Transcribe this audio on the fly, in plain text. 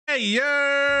Hey, yeah!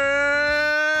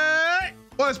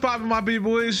 What's poppin', my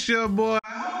people? It's your boy.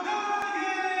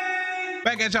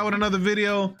 Back at y'all with another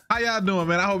video. How y'all doing,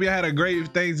 man? I hope y'all had a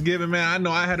great Thanksgiving, man. I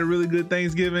know I had a really good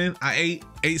Thanksgiving. I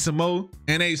ate some more,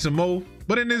 and ate some more.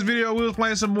 But in this video, we was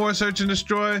playing some more Search and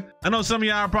Destroy. I know some of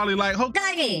y'all are probably like,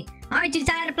 Hokvge, aren't you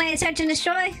tired of playing Search and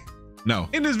Destroy? No.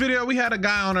 In this video, we had a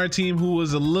guy on our team who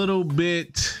was a little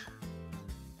bit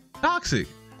toxic.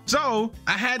 So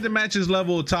I had to match his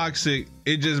level of toxic.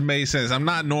 It just made sense. I'm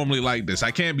not normally like this. I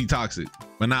can't be toxic,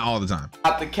 but not all the time.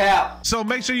 Out the cap. So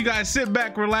make sure you guys sit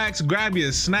back, relax, grab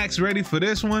your snacks ready for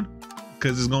this one,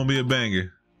 because it's going to be a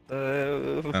banger.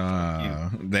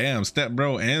 Damn, step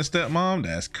bro and stepmom.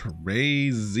 That's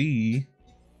crazy.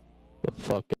 The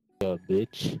fuck up,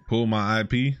 bitch. Pull my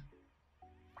IP.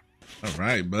 All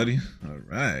right, buddy. All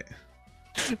right.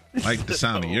 Like the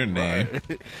sound of your name.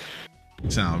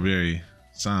 Sound very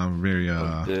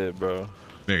dead, bro.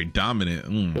 Very dominant.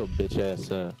 Yo, bitch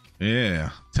ass up. Yeah,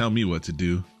 tell me what to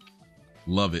do.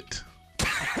 Love it. No.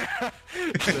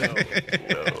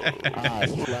 I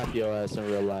slap your ass in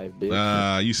real life,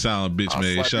 bitch. You sound bitch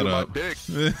made. Shut up. Beat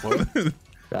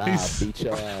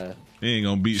your ass. He ain't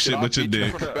gonna beat shit but your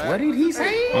dick. What did he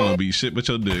say? He ain't gonna beat shit but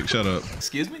your dick. Shut up.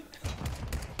 Excuse me?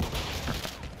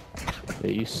 Yeah,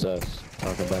 you sus.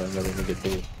 Talking about another nigga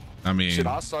dick. I mean, shit,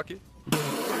 I'll suck it.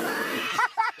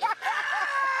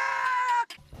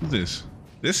 Who's this?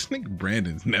 This nigga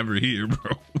Brandon's never here,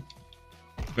 bro.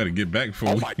 Better get back for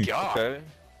Oh me. my god. Okay.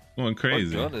 Going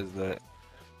crazy. What gun is that?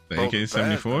 The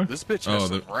AK-74? This bitch has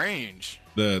some range.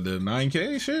 The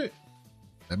 9K shit?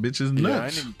 That bitch is Yeah, I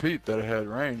nuts. didn't even peep that it had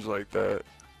range like that.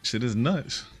 Shit is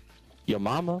nuts. Your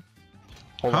mama?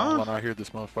 Hold on, hold on, I hear this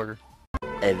motherfucker.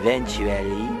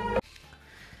 Eventually.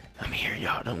 I'm here,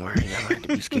 y'all. Don't worry. Y'all don't have to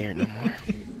be scared no more.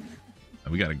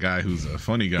 We got a guy who's a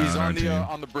funny guy He's on our on the team.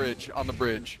 on the bridge. On the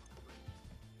bridge.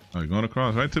 Oh, you're going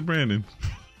across right to Brandon.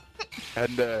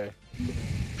 And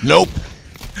Nope.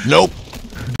 Nope.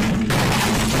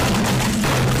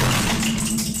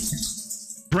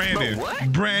 Brandon. Bro,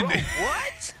 what? Brandon. Bro,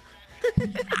 what?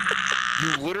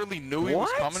 you literally knew he was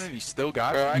coming and he still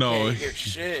got it. No, I can't hear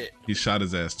shit. he shot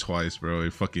his ass twice, bro. He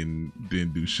fucking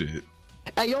didn't do shit.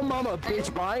 Hey, yo mama,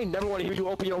 bitch, bro. I ain't never want to hear you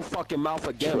open your fucking mouth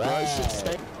again, bro. Shit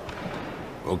stink.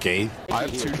 Okay. I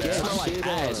have 2 Smell like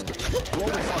ass. Blow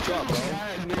the fuck up,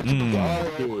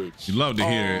 bro. You love to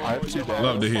hear I have 2 it.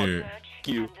 Love to hear it.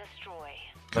 You.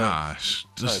 Gosh,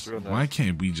 just why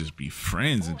can't we just be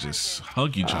friends and just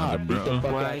hug each other, bro?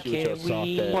 Why can't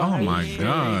we? Oh my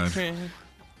god.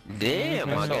 Damn,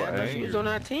 my guy. Who's on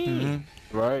our team?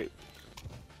 Right.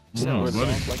 Buddy, Like a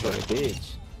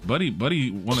bitch.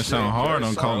 buddy want to sound hard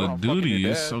on Call of Duty.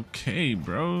 It's okay,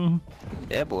 bro.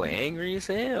 That boy angry as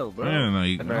hell, bro. Man,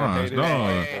 like, gosh,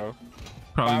 dog.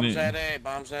 Probably Bombs didn't. at A,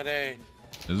 bombs at A.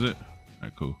 Is it?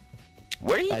 Alright, cool.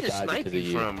 Where you I just died snipe because of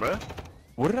you you. from, bro?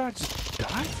 What did I just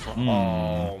die from?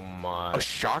 Oh my. A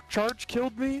shock charge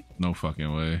killed me? No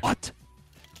fucking way. What?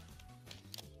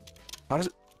 How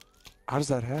does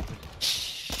that happen?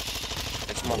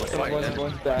 It's motherfucker. Right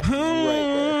there.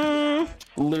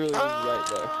 Literally right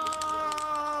there.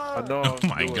 I know Oh I'm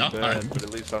my doing god. bad, but at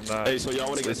least I'm not. Hey, so y'all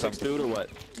want to get 6 dude or what?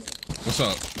 What's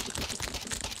up?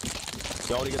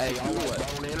 Y'all want to get 6 dude or what?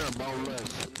 Bone in or boneless?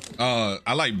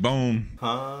 I like bone.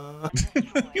 Huh?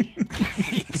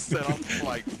 He said I'm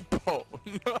like, oh.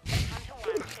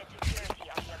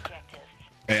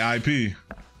 Hey, IP.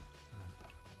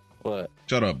 What?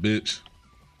 Shut up, bitch.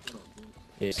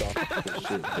 Yeah, soft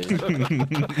shit,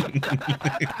 bitch.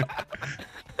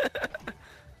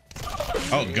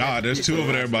 Oh god, there's 2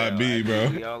 over there by B, bro.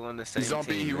 Y'all on the same He's on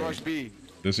B, team, he man. rushed B.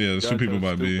 There's 2 people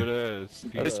by B.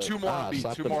 It's 2 more on B,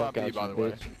 slap 2 the more on fuck B, out by you, the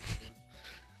way. bitch.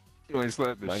 You ain't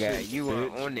slapped My guy, you are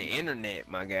on the internet,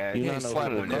 my guy. You You ain't ain't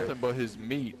slapping slapping nothing but his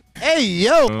meat. Hey,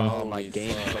 yo. Oh, my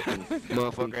game fucking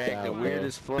Motherfucker acting weird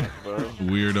as fuck, bro.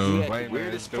 Weirdo.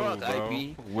 Weird as fuck,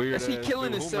 IP. Weird That's he ass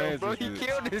killing dude. Who himself, mans bro. is He this?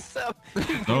 killed himself.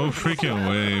 No freaking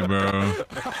way, bro.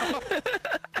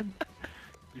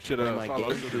 You should My have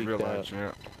followed game us in real freaked life, out.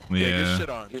 champ. Get Yeah. shit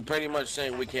on. He's pretty much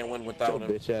saying we can't win Your without him.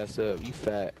 bitch ass up. You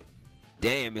fat.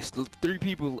 Damn, it's 3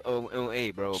 people on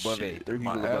A, bro. Above A. 3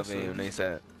 my people above ass A on is- their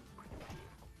side.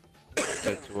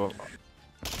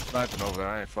 Sniping over there,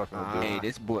 I ain't fucking with Hey, this.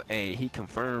 this boy, hey, he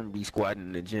confirmed be squatting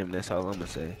in the gym. That's all I'm gonna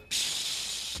say.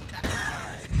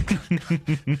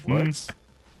 What?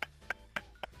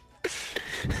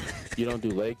 You don't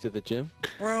do legs at the gym?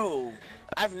 Bro,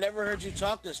 I've never heard you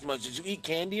talk this much. Did you eat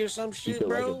candy or some You shit, feel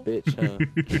bro? like a bitch,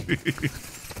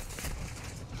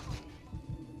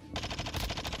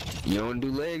 huh? You don't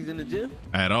do legs in the gym?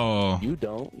 At all. You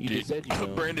don't. You just said you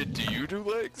don't. Brandon, do you do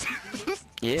legs?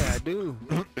 Yeah, I do.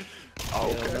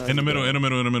 Oh, okay. In the middle. I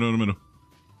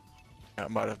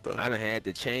might have done. I done had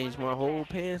to change my whole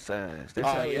pants size. That's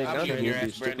Oh how yeah, I'm getting your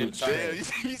ass, strictly Brandon. Yeah,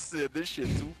 he said this shit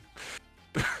too.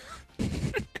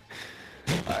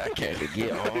 I can't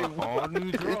get all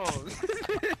new drawers.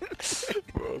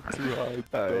 Bro, I'm too high.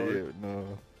 Yeah,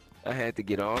 no. I had to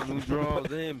get all new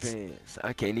drawers and pants.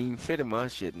 I can't even fit in my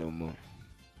shit no more.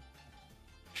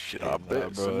 Shit, I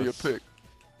bet. Send me a pic.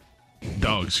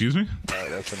 Dog, excuse me? Alright,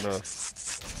 that's enough.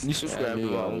 You subscribe to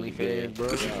my OnlyFans, bro.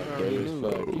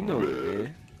 You know it,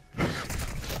 man.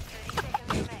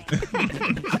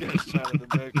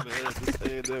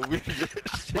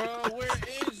 Bro, where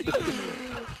is he?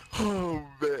 Oh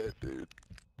man, dude.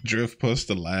 Drift plus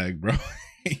the lag, bro.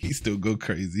 He still go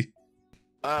crazy.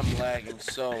 I'm lagging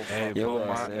so. Hey, Yo, pull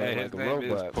my, man, hey, like his a name is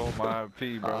robot. Pull My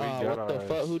P, bro. He got what the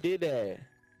fuck? Who did that?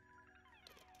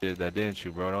 did that, didn't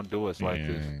you, bro? Don't do us like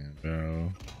this.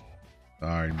 Bro.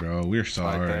 Sorry, bro. We're Like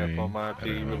sorry. that, Pull My P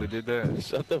really did that.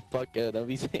 Shut the fuck up. Don't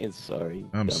be saying sorry.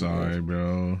 I'm dumbass. sorry,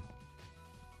 bro.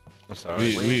 I'm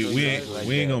sorry. We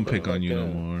ain't gonna pick bro. on you no Like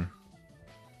that. more.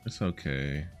 It's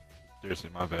okay.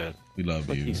 Seriously, my bad. We love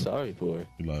What you. you sorry for?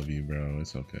 We love you, bro.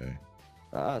 It's okay.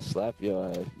 I'll slap your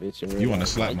ass, bitch. in real You want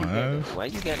to life. slap my ass? Why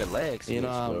you got a leg switch, You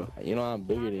know bro? I'm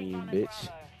bigger than you, bitch.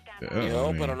 Yeah, Yo,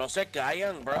 I mean, pero no se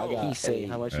callan, bro. I got, He say hey,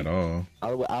 how much at you? all.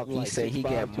 I'll He say he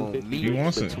got more meat He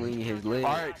wants it. between his legs.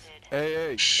 Alright.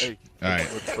 Hey, Shh. hey. All right.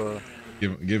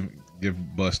 What's,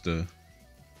 Give Buster.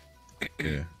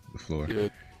 Yeah, the floor. yeah,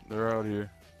 they're out here.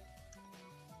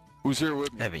 Who's here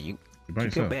with me? Evan, you You by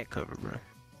keep your yourself. back covered, bro.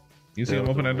 You see him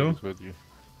open that door? With you.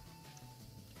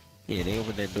 Yeah, they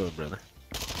opened that door, brother.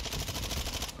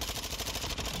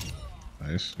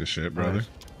 Nice. Good shit, brother.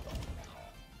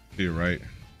 To your right.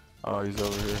 Oh, he's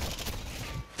over here.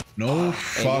 No Hey, when we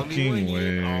fucking went in-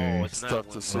 way. Oh, It's tough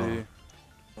to see.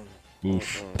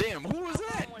 Oof. Damn, who was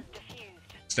that?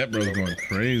 Step bro's going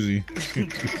crazy.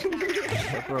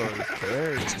 Bro, it's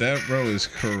crazy. Step bro is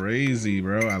crazy,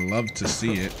 bro. I love to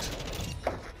see it.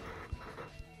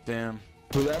 Damn.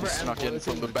 Whoever Snuck in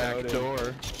from the back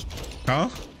door. Huh?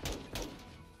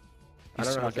 I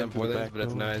don't know how Snuck in from the back door.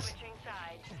 nice.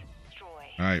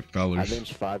 All right, I fellas.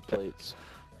 benched 5 plates.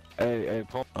 Hey,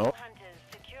 Paul. Oh.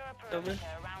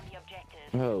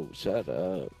 Oh, shut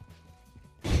up.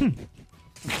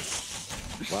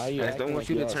 Why are you I acting don't want like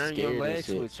you to y'all turn your scared and leg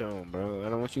shit? switch on, bro. I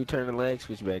don't want you to turn the leg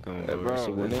switch back on, bro. bro,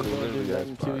 So When they Literally, gonna do that's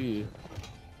nothing to fine. you?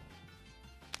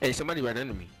 Hey, somebody right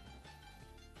under me.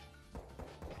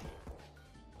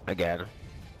 I got him.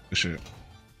 Good shit.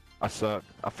 I suck.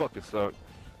 I fucking suck.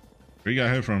 Where you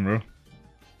got hit from, bro?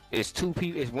 It's 2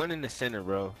 people. It's one in the center,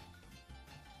 bro.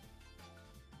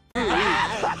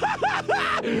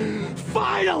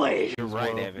 Finally! You're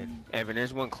right, Well, Evan. Evan,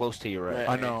 there's one close to you, right?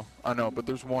 I know, but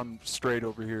there's one straight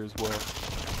over here as well.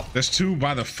 There's 2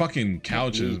 by the fucking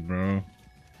couches, bro.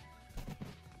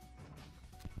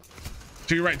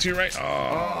 To your right, to your right. Oh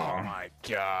Oh. my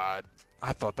god.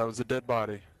 I thought that was a dead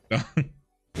body.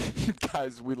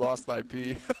 Guys, we lost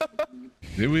IP.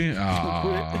 Did we?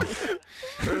 Ah.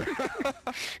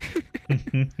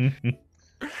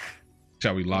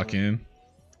 Shall we lock in?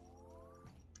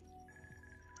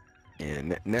 Yeah,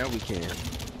 now we can.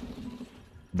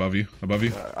 Above you, above you.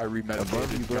 I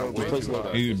remedicated. bro. Please load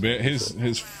up.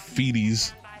 His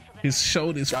feeties, his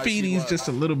showed his Guys, he feeties left. just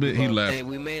a little bit. He Hey, left.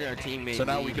 we made our teammates. So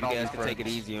now leave. we can you all guys be can take it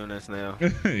friends. easy on us now.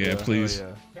 Yeah, please.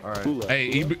 Oh, yeah. All right. Who left?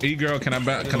 Hey, E girl, can I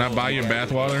buy your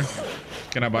bathwater?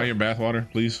 Can I buy your bathwater,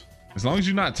 please? As long as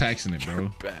you're not taxing it, bro.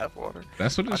 Bathwater.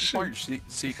 That's what I it's just want your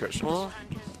seat cushions.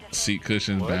 Seat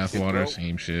cushions, What? bathwater, Bro.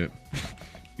 same shit.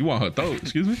 You want her throat?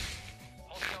 Excuse me.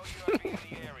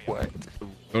 What?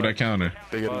 Throw that counter.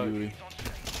 They got a Yui.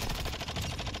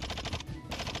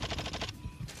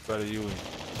 Better Yui.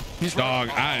 He's Dog,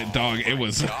 right. it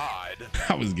was. God.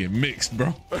 I was getting mixed,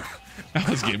 bro. I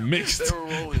was getting mixed. They were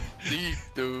rolling deep,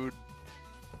 dude.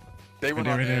 They went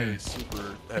Right on there, right A there. super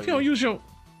You heavy. don't use your.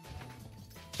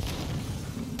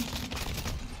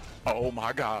 Oh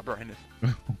my god, Brandon.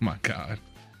 Oh my god.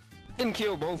 Didn't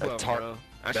kill both That of them, tar- bro.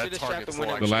 I that should have shot target the one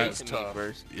that select was The last- facing me tough.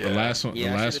 first. Yeah. The last one. Yeah, the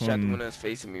I last should have shot the one one. that was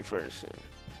facing me first.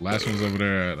 Last one's over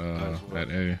there Nice at work.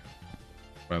 A.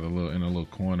 By the little in a little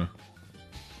corner.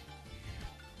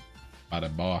 By the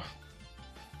bar.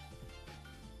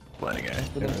 Playing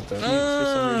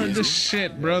A. This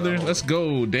shit, brother. Let's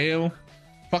go, Dale.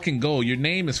 Fucking go. Your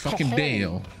name is fucking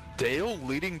Dale. Dale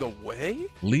leading the way?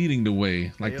 Leading the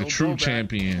way, like the Dale, true go back.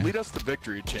 champion. Lead us to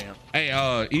victory, champ. Hey,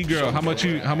 E-girl, how much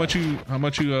you, damn, I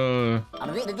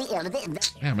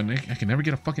can never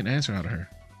get a fucking answer out of her.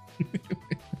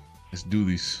 Let's do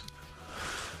these.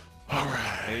 All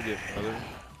right.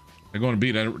 They're going to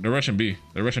B. They're rushing B.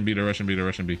 They're rushing B. They're rushing B. They're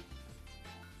rushing B.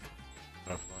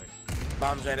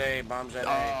 Bombs at A. Bombs at A.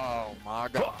 Oh my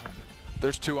god.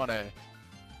 There's 2 on A.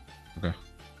 Okay.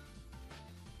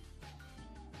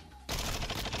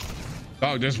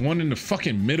 Dog, there's one in the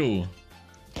fucking middle.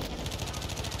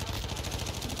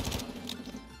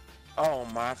 Oh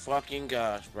my fucking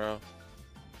gosh, bro.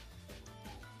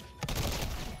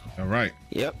 All right.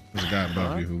 Yep. There's a guy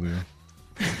above you, Julio.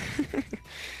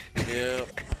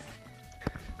 Yep.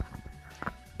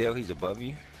 Hell, he's above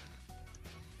you.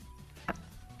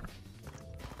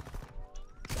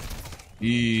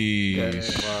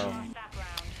 Yeesh. Wow.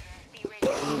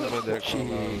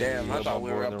 Damn, I thought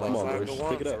we were up like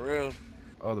 5-1 for real.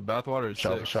 Oh, the bathwater is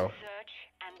sick. Show.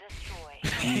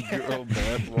 Girl,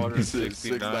 bathwater is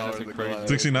 $69.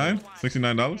 69?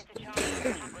 $69?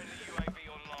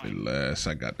 Relax,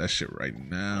 I got that shit right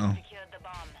now.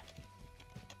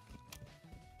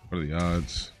 What are the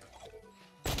odds?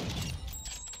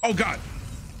 Oh god!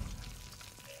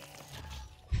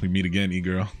 We meet again,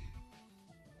 E-girl.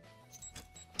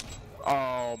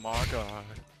 Oh my god.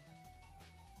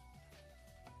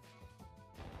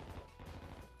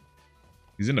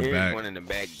 He's in the There's back. one in the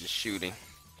back just shooting.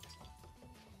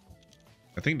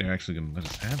 I think they're actually gonna let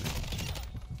us have it.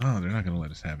 Oh, they're not gonna let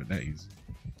us have it that easy.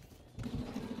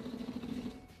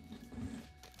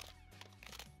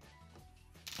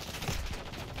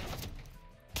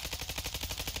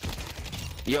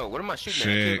 Yo, what am I shooting at?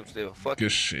 I killed him still. Fuck Good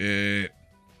it. shit.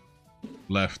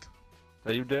 Left.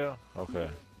 Are you there? Okay.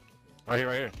 Right here,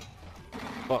 right here.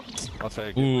 Fuck. I'll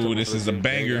take it. Ooh, this is a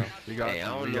banger. You got Hey, I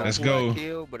don't know Let's who go. I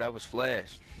killed, but I was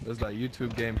flashed. This is like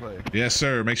YouTube gameplay. Yes,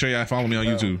 sir. Make sure y'all follow me on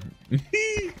YouTube. You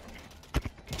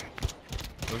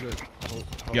Look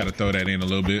at, gotta throw that in a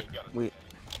little bit.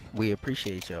 We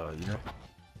appreciate y'all, you know?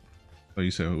 Oh,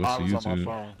 you said, what's I the was on my YouTube?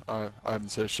 phone. I haven't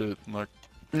said shit in like.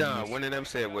 No, one of them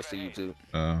said, what's the YouTube?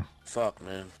 Fuck,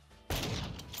 man.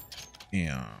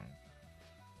 Damn.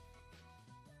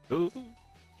 Ooh.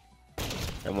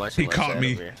 I'm watching He my caught side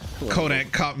me. over here.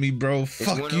 Kodak caught me, bro.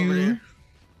 Fuck one over you. there.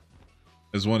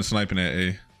 There's one sniping at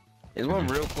A. There's one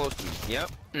real close to me.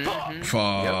 Yep. Mhm.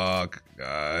 Fuck,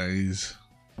 guys.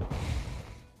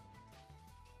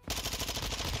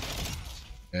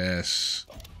 Yes.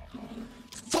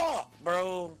 Fuck,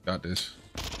 bro. Got this.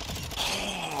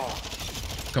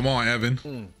 Come on,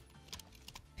 Evan.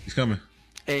 He's coming.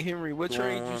 Hey, Henry, what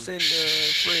trade you send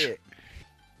Fred?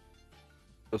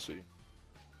 Let's see.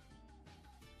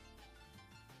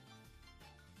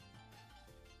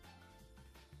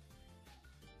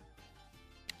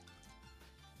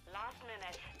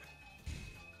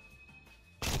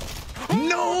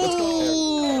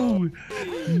 No!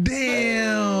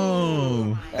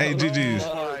 Damn! Hey, GG's.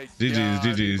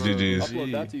 GG's.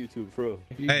 Upload that to YouTube, bro.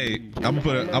 Hey, I'm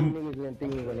put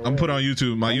on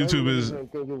YouTube. My YouTube is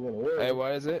Hey,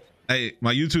 what is it? Hey,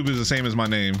 my YouTube is the same as my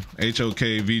name.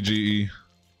 Hokvge.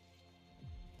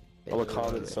 I'm gonna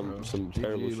comment some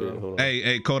terrible shit. Hold on.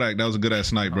 Hey, Kodak, that was a good ass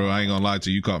snipe, bro. I ain't gonna lie to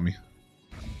you. You caught me.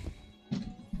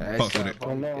 Fuck with it.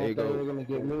 There you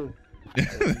go.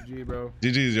 GG, bro.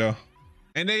 GG's, y'all.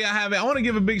 And there y'all have it. I want to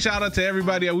give a big shout out to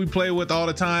everybody that we play with all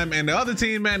the time. And the other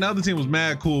team, man, the other team was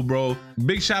mad cool, bro.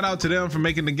 Big shout out to them for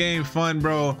making the game fun,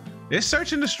 bro. It's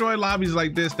search and destroy lobbies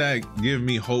like this that give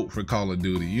me hope for Call of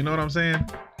Duty. You know what I'm saying?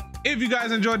 If you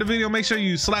guys enjoyed the video, make sure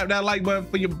you slap that like button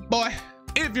for your boy.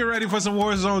 If you're ready for some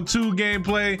Warzone 2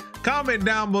 gameplay, comment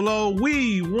down below.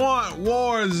 We want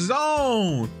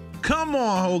Warzone. Come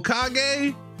on,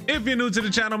 Hokvge. If you're new to the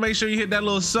channel, make sure you hit that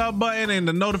little sub button and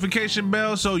the notification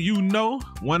bell so you know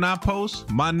when I post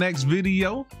my next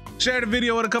video. Share the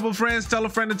video with a couple friends. Tell a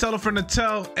friend to tell a friend to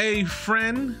tell a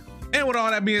friend. And with all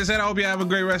that being said, I hope you have a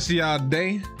great rest of y'all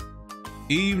day,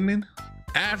 evening,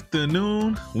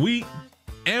 afternoon, week,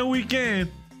 and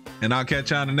weekend. And I'll catch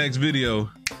y'all in the next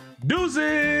video.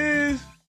 Deuces!